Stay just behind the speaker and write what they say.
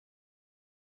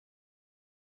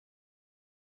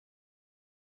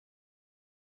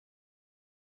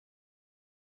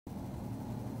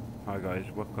Hi guys,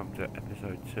 welcome to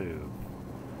episode 2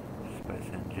 of Space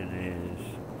Engineer's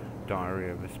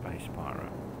Diary of a Space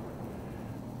Pirate.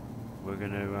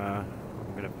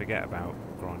 I'm gonna forget about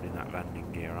grinding that landing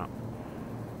gear up.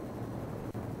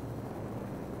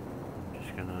 I'm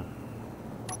just gonna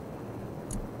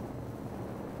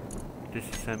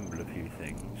disassemble a few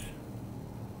things.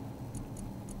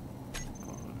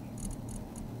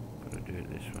 Gotta do it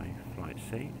this way. Flight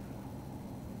seat.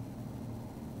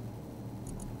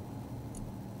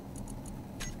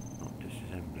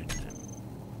 Disassembling them.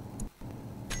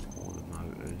 All the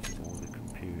motors, all the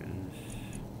computers,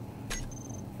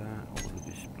 all that, all the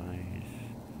displays,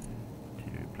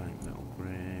 interior plate metal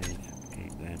grid,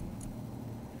 keep them,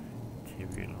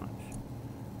 interior lights.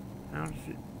 How does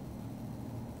it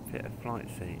fit a flight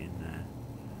seat in there?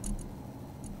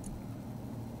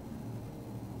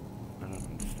 I don't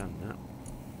understand that.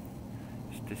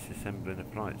 It's disassembling a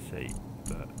flight seat,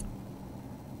 but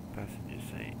passenger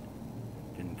seat.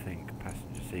 Didn't think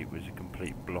passenger seat was a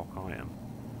complete block item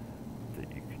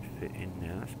that you could fit in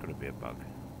there. That's got to be a bug.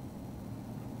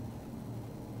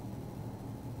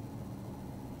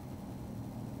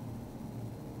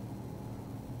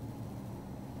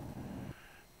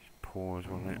 Just pause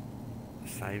while it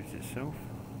saves itself.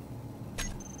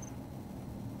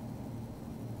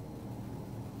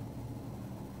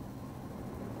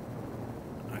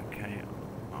 Okay,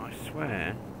 I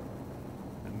swear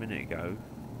a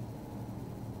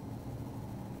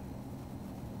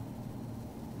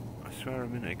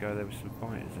minute ago there were some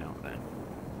fighters out there,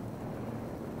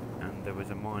 and there was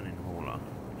a mining hauler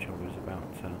which I was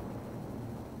about to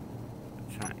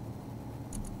attack.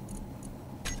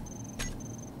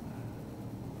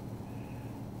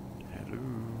 Hello.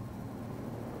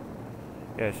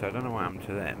 Yeah, so I don't know what happened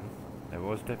to them. There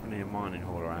was definitely a mining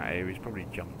hauler out here. He's probably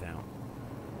jumped out.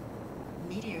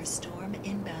 Meteor storm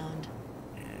inbound.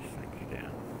 Yes, thank you,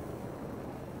 dear.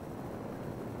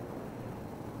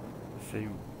 See,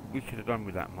 we could have done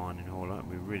with that mining hauler,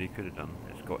 we really could have done.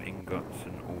 It's got ingots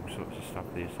and all sorts of stuff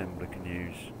the assembler can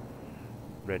use.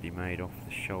 Ready-made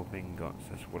off-the-shelf ingots,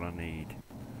 that's what I need.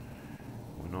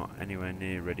 We're not anywhere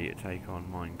near ready to take on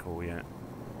Minecore yet.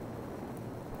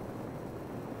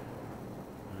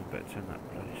 I better turn that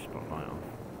bloody spotlight off.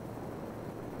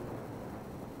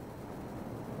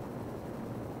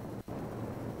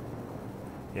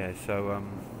 Yeah, so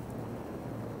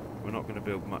we're not going to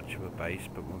build much of a base,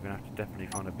 but we're going to have to definitely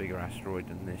find a bigger asteroid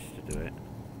than this to do it.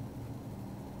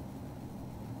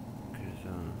 Because,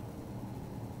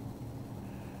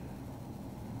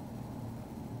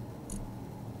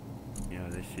 you know,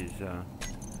 this is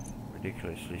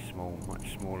ridiculously small,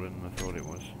 much smaller than I thought it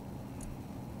was.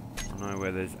 I know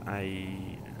where there's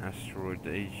a asteroid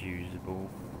that is usable.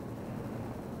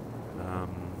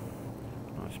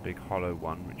 Nice big hollow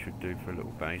one, which would do for a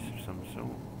little base of some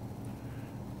sort.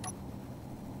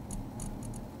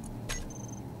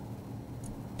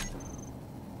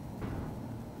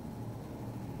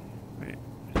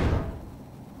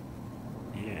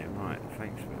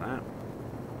 Thanks for that.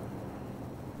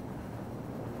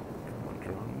 Come on,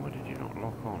 drone, why did you not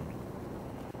lock on?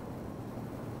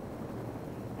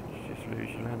 Did you just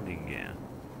lose your landing gear?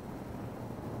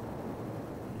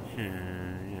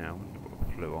 Yeah, I wonder what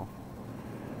flew off.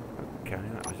 Okay,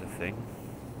 that was a thing.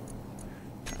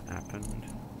 That happened.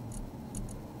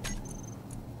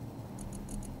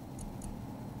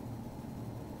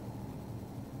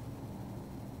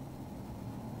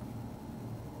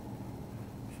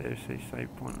 Seriously,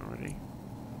 save point already?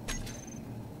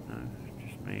 No,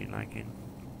 just me lagging.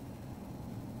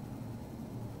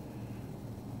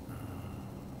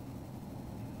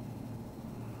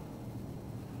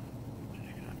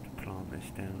 Just gonna have to plant this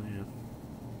down here.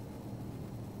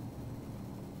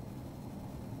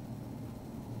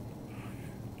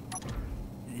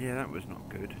 Yeah, that was not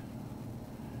good.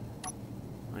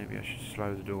 Maybe I should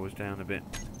slow the doors down a bit.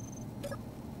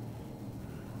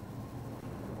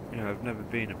 You know, I've never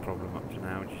been a problem up to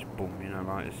now, just boom, you know,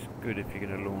 like, it's good if you're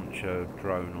going to launch a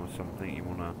drone or something, you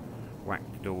want to whack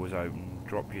the doors open,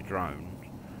 drop your drone,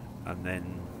 and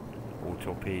then, or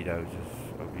torpedoes as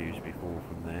I've used before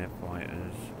from there,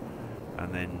 fighters,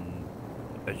 and then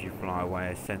as you fly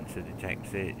away a sensor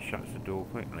detects it, shuts the door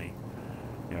quickly,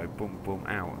 you know, boom, boom,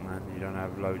 out, and then you don't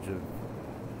have loads of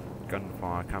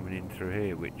gunfire coming in through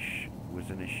here, which was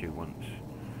an issue once.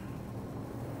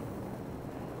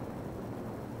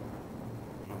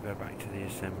 Go back to the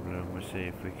assembler and we'll see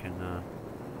if we can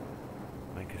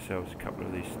make ourselves a couple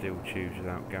of these steel tubes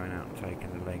without going out and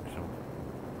taking the legs off.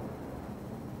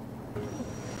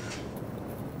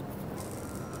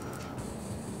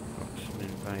 Got some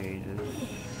invaders.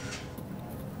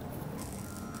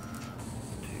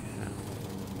 2000.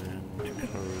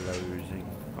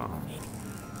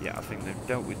 fast. Yeah, I think they've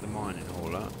dealt with the mining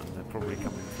hauler and they're probably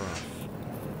coming for us.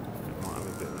 We might have a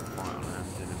bit of a fight on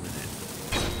hands in a minute.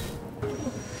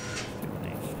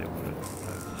 Still need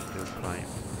loads of steel plate.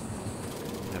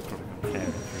 They'll probably come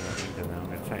tearing through that window now. I'm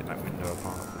going to take that window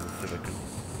apart for the silicon.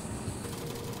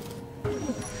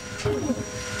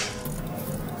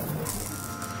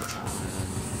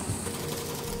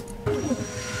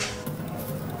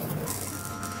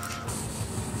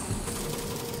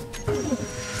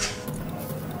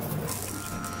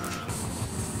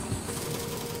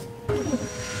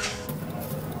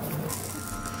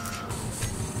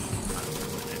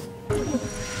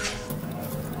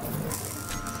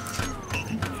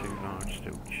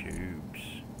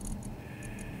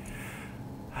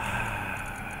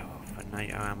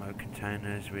 NATO ammo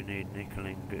containers, we need nickel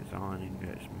ingots, iron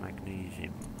ingots,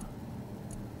 magnesium.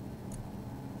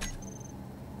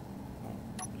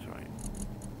 Oh, sorry.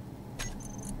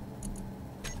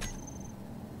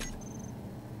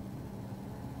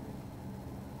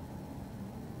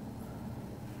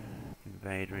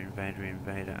 Invader, invader,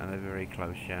 invader. Are they very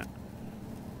close yet?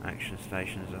 Action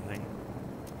stations, I think.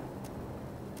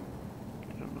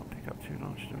 Did I not pick up 2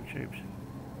 large steel tubes?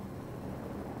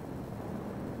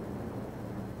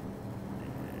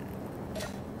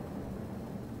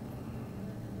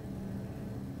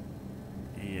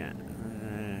 Yeah,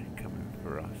 they're coming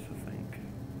for us, I think.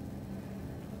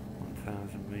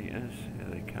 1,000 meters, here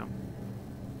they come.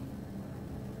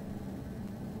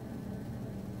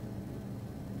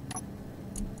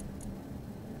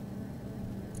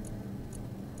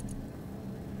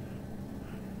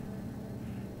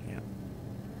 Yeah,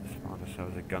 find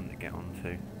ourselves a gun to get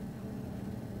onto.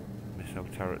 Missile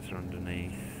turrets are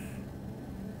underneath.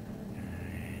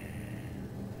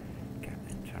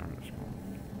 Gatling turrets more.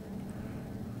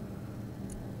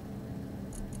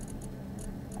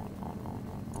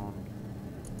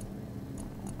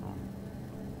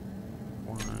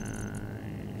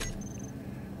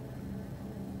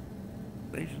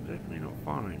 These are definitely not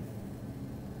firing.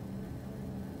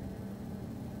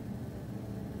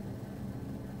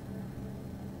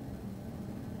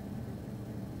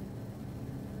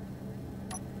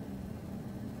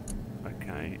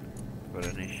 Okay, I've got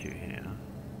an issue here.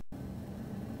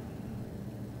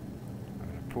 I'm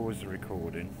going to pause the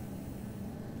recording.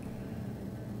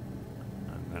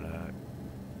 I'm going to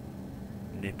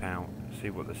nip out, see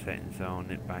what the settings are,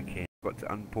 nip back in. I've got to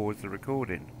unpause the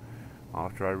recording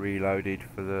after I reloaded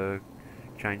for the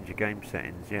change of game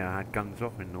settings. Yeah, I had guns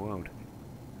off in the world.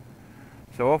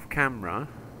 So off camera,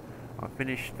 I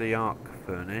finished the arc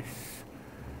furnace.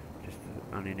 Just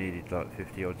only needed like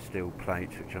 50 odd steel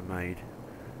plates, which I made.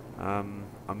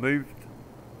 I moved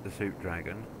the Soup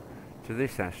Dragon to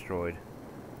this asteroid,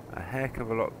 a heck of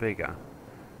a lot bigger.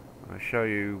 I'll show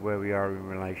you where we are in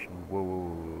relation.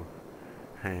 Whoa,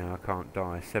 hey, I can't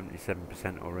die.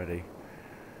 77% already.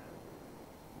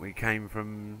 We came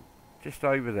from just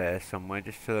over there somewhere,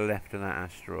 just to the left of that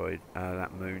asteroid,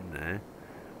 that moon there,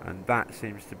 and that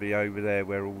seems to be over there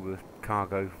where all the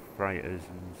cargo freighters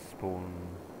and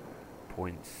spawn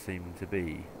points seem to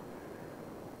be.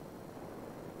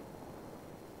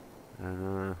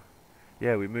 And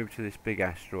yeah, we moved to this big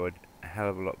asteroid, a hell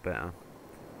of a lot better.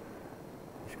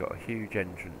 It's got a huge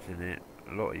entrance in it.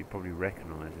 A lot of you probably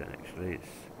recognise it actually.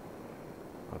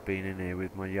 I've been in here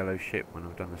with my yellow ship when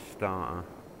I've done a starter.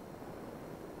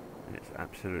 It's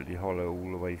absolutely hollow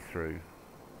all the way through.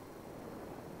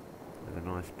 There's a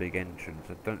nice big entrance.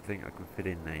 I don't think I can fit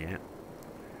in there yet.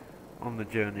 On the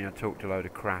journey I talked a load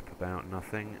of crap about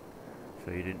nothing,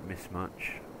 so you didn't miss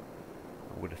much.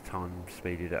 I would have time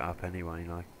speeded it up anyway,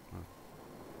 like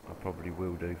I probably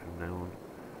will do from now on.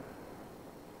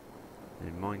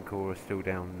 The mine core is still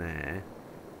down there.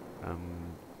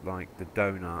 Like the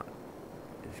donut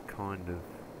is kind of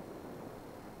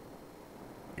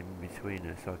in between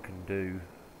us. I can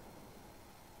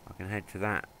head to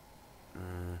that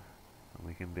and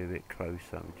we can be a bit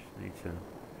closer. We just need to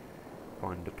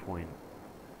find a point.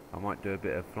 I might do a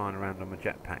bit of flying around on my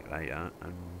jetpack later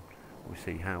and we'll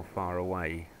see how far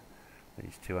away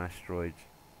these 2 asteroids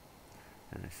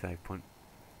and a save point.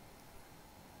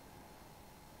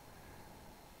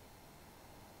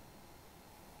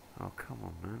 Oh come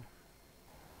on man,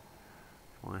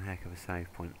 it's one heck of a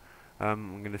save point.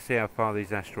 I'm going to see how far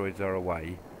these asteroids are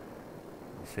away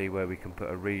and see where we can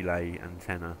put a relay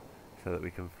antenna so that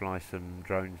we can fly some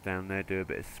drones down there, do a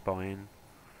bit of spying.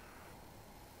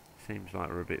 Seems like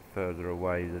we're a bit further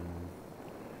away than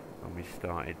when we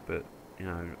started, but you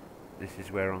know, this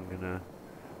is where I'm going to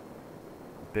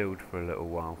build for a little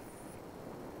while.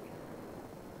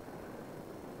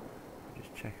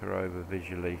 Just check her over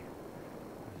visually,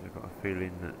 because I've got a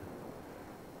feeling that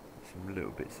some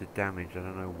little bits of damage. I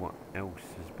don't know what else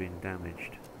has been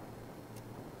damaged.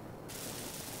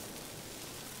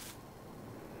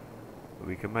 But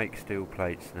we can make steel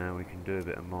plates now. We can do a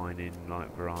bit of mining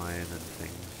like for iron and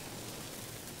things.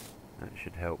 That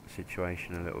should help the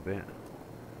situation a little bit.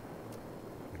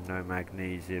 With no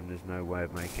magnesium, there's no way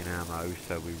of making ammo,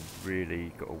 so we've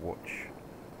really got to watch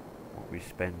what we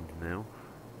spend now.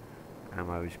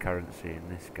 Ammo is currency in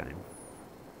this game.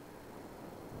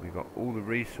 We've got all the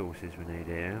resources we need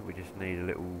here. We just need a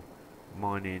little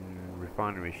mining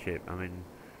refinery ship. I mean,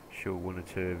 sure, one or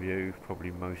two of you,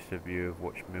 probably most of you, have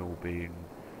watched Milby and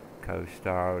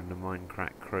Co-Star and the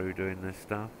Minecraft crew doing this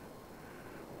stuff.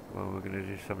 Well, we're going to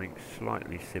do something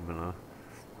slightly similar.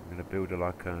 I'm going to build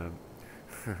like a,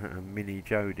 a mini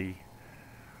Jody.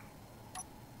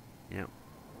 Yep.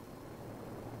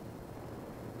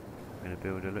 I'm going to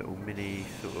build a little mini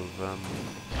sort of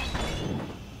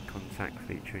contact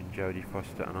featuring Jodie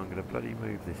Foster, and I'm going to bloody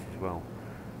move this as well.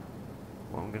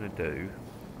 What I'm going to do,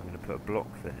 I'm going to put a block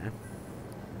there.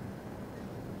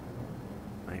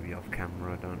 Maybe off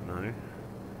camera, I don't know.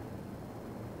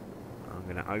 I'm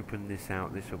going to open this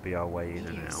out. This will be our way in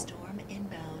and out. Storm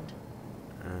inbound.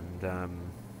 And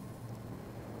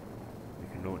we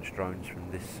can launch drones from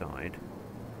this side,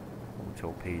 or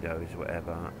torpedoes,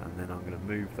 whatever. And then I'm going to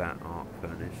move that arc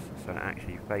furnace so it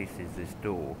actually faces this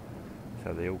door,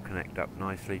 so they all connect up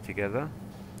nicely together.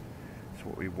 That's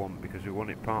what we want, because we want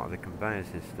it part of the conveyor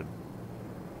system.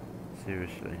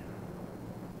 Seriously.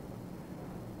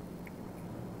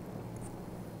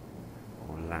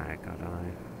 Or lag, I don't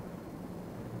know.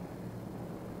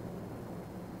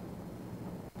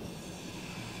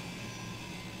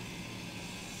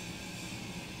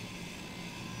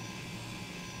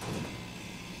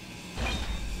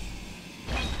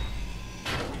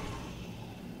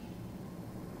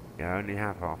 Yeah, I only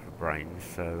have half a brain,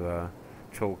 so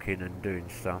talking and doing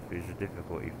stuff is a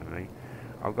difficulty for me.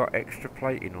 I've got extra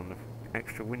plating on the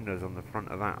extra windows on the front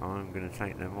of that. I'm going to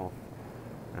take them off.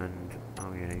 And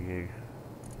oh yeah, you.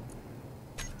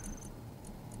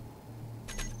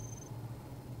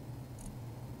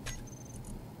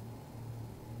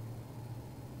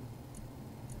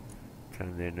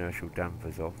 Turn the inertial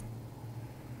dampers off.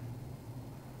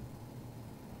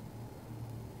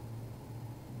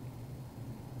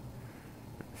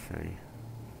 Let's see.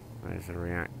 There's the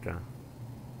reactor.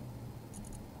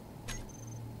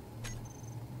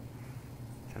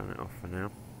 Turn it off for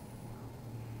now,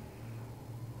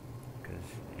 because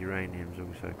uranium's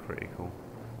also critical.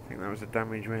 I think that was the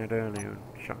damage we had earlier,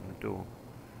 shutting the door.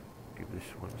 Give this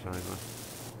once over.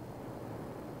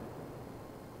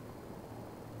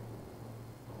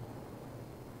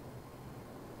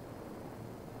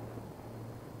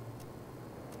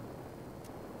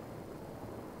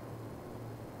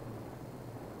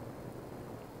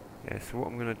 Yeah, so what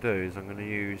I'm going to do is I'm going to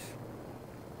use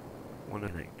one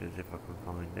of the connectors, if I can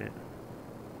find it,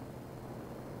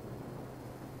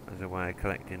 as a way of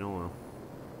collecting oil.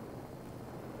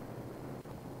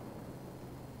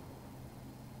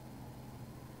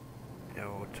 Yeah,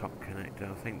 or top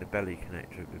connector. I think the belly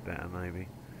connector would be better, maybe.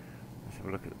 Let's have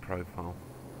a look at the profile.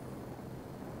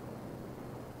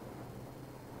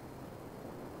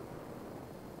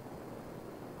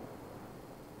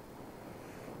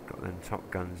 Got them top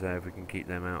guns there. If we can keep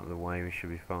them out of the way, we should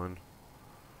be fine.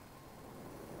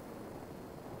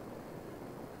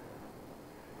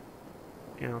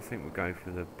 Yeah, I think we'll go for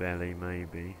the belly,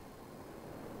 maybe.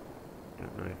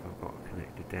 Don't know if I've got a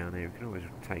connector down here. We can always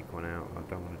take one out. I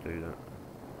don't want to do that.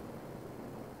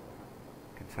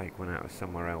 Can take one out of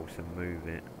somewhere else and move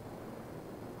it.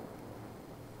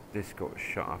 This got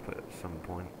shut up at some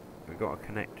point. We've got a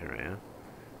connector here,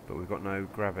 but we've got no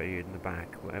gravity in the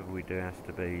back. Whatever we do has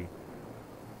to be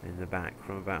in the back.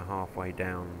 From about halfway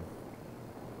down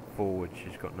forward,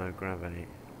 she's got no gravity,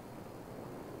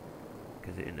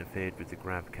 because it interfered with the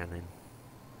grav cannon.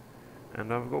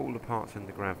 And I've got all the parts in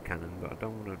the grav cannon, but I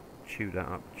don't want to chew that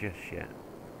up just yet.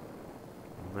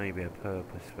 There may be a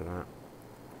purpose for that.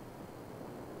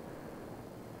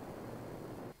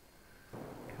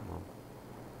 Come on.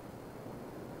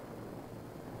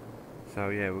 So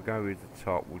yeah, we'll go with the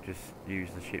top. We'll just use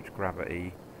the ship's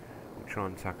gravity. We'll try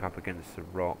and tuck up against the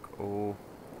rock, or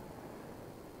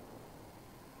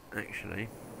actually,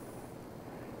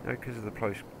 no, because of the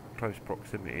close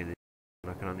proximity,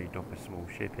 I can only dock a small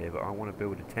ship here, but I want to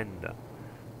build a tender.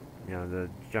 You know, the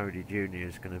Jodie Junior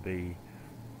is going to be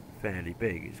fairly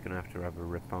big. It's going to have a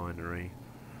refinery,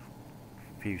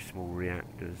 a few small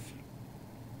reactors,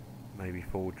 maybe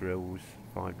 4 drills,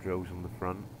 5 drills on the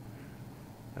front,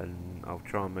 and I'll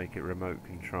try and make it remote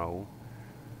control.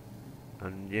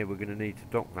 And yeah, we're going to need to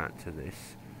dock that to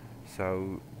this,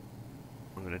 So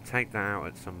I'm going to take that out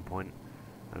at some point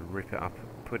and rip it up,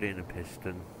 put in a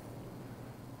piston,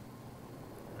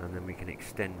 and then we can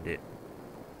extend it,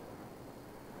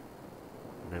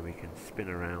 and then we can spin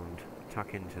around,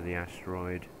 tuck into the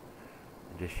asteroid,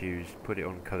 and just put it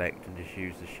on collect and just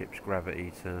use the ship's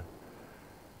gravity to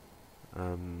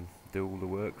do all the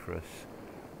work for us.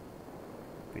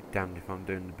 Be damned if I'm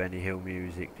doing the Benny Hill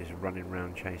music, just running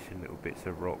around chasing little bits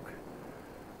of rock.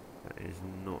 That is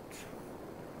not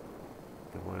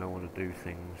the way I want to do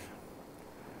things.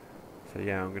 So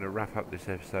yeah, I'm going to wrap up this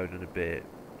episode in a bit,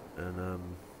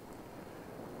 and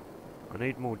I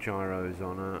need more gyros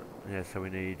on it. Yeah, so we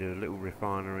need a little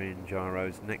refinery and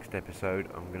gyros. Next episode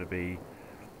I'm going to be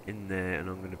in there, and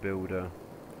I'm going to build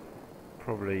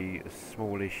probably a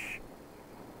smallish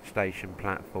station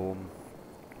platform,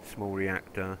 small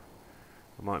reactor.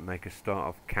 I might make a start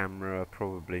off camera,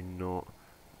 probably not.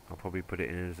 I'll probably put it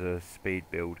in as a speed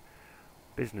build.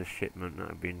 Business shipment, that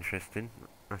would be interesting.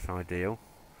 That's ideal.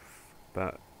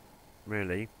 But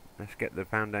really, let's get the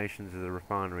foundations of the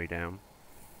refinery down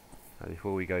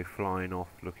before we go flying off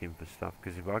looking for stuff,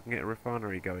 because if I can get a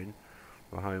refinery going,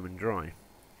 we're home and dry.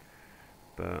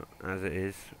 But as it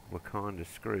is, we're kind of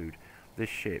screwed. This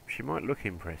ship, she might look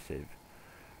impressive,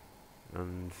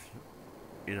 and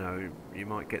you know, you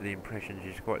might get the impression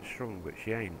she's quite strong, but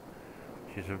she ain't.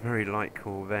 She's a very light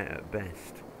corvette at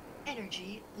best.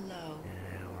 Energy low.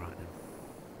 Yeah, alright then.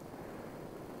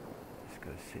 Let's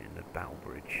go sit in the bow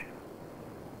bridge.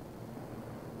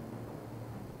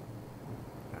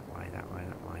 That way, that way,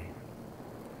 that way.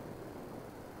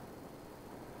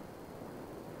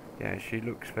 Yeah, she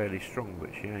looks fairly strong,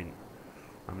 but she ain't.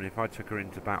 I mean, if I took her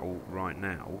into battle right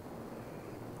now,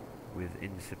 with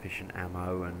insufficient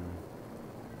ammo and,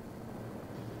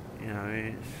 you know,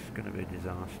 it's going to be a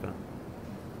disaster.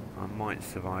 I might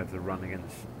survive the run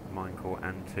against Minecorp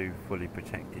and 2 fully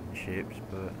protected ships,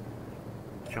 but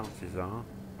chances are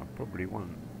I probably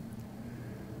won't.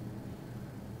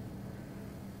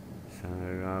 So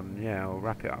yeah, I'll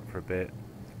wrap it up for a bit,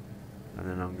 and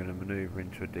then I'm going to manoeuvre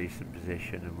into a decent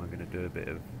position, and we're going to do a bit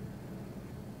of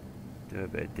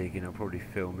digging. I'll probably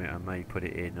film it, I may put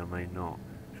it in, I may not.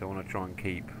 So I want to try and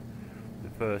keep, the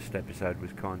first episode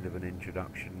was kind of an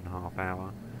introduction, half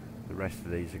hour. The rest of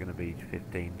these are going to be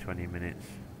 15-20 minutes.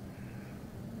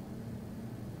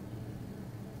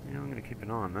 Yeah, I'm going to keep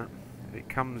an eye on that. If it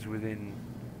comes within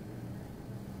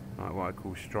like what I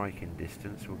call striking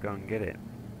distance, we'll go and get it,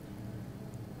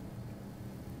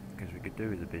 because we could do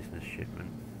with a business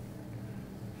shipment.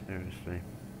 Seriously.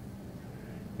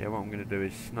 Yeah, what I'm going to do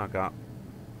is snug up,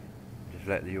 just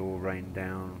let the ore rain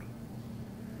down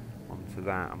onto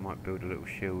that. I might build a little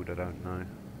shield, I don't know.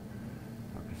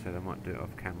 Like I said, I might do it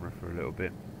off camera for a little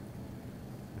bit.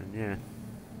 And yeah,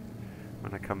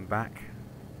 when I come back,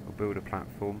 I'll build a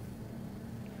platform,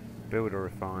 build a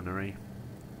refinery,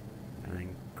 and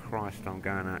then Christ, I'm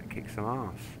going out to kick some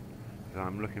arse. Because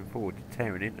I'm looking forward to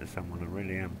tearing into someone, I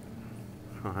really am.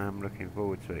 I am looking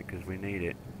forward to it, because we need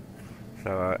it.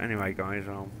 So anyway guys,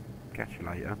 I'll catch you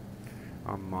later.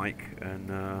 I'm Mike,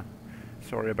 and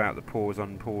sorry about the pause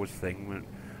on pause thing, but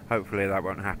hopefully that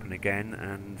won't happen again,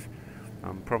 and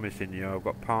I'm promising you I've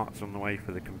got parts on the way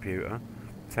for the computer,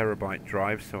 terabyte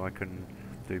drive, so I can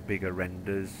do bigger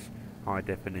renders, high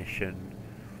definition,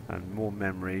 and more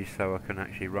memory, so I can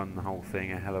actually run the whole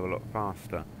thing a hell of a lot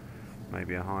faster,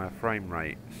 maybe a higher frame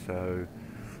rate. So,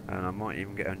 and I might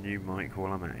even get a new mic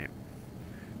while I'm at it.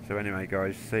 So anyway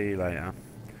guys, see you later,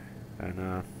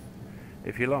 and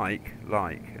if you like,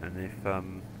 and if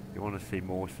you want to see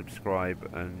more, subscribe,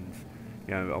 and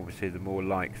you know, obviously the more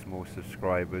likes, more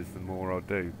subscribers, the more I'll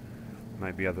do.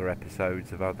 Maybe other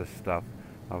episodes of other stuff.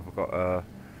 I've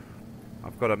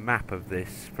got a map of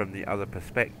this from the other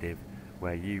perspective,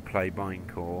 where you play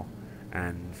Minecorp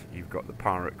and you've got the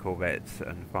pirate corvettes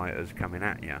and fighters coming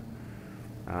at you.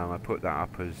 I put that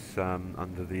up as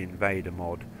under the Invader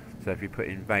Mod. So if you put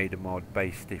Invader Mod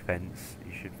base defense,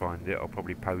 you should find it. I'll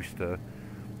probably post a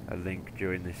link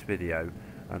during this video.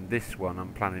 And this one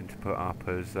I'm planning to put up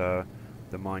as the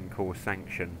Minecorp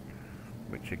Sanction,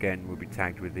 which again will be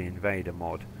tagged with the Invader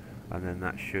Mod. And then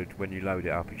that should, when you load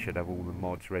it up, it should have all the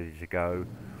mods ready to go.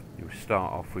 You'll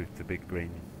start off with the big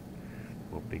green,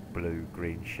 or big blue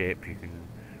green ship. You can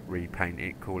repaint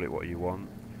it, call it what you want,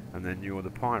 and then you're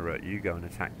the pirate. You go and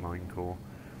attack Minecorp.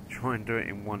 Try and do it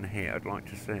in one hit. I'd like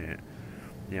to see it.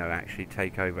 You know, actually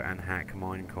take over and hack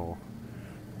Minecorp,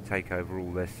 take over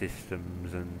all their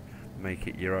systems, and make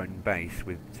it your own base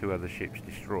with 2 other ships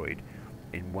destroyed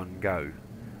in one go.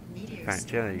 In fact,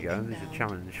 there you go. There's a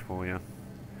challenge for you.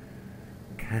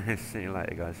 Okay, see you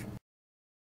later, guys.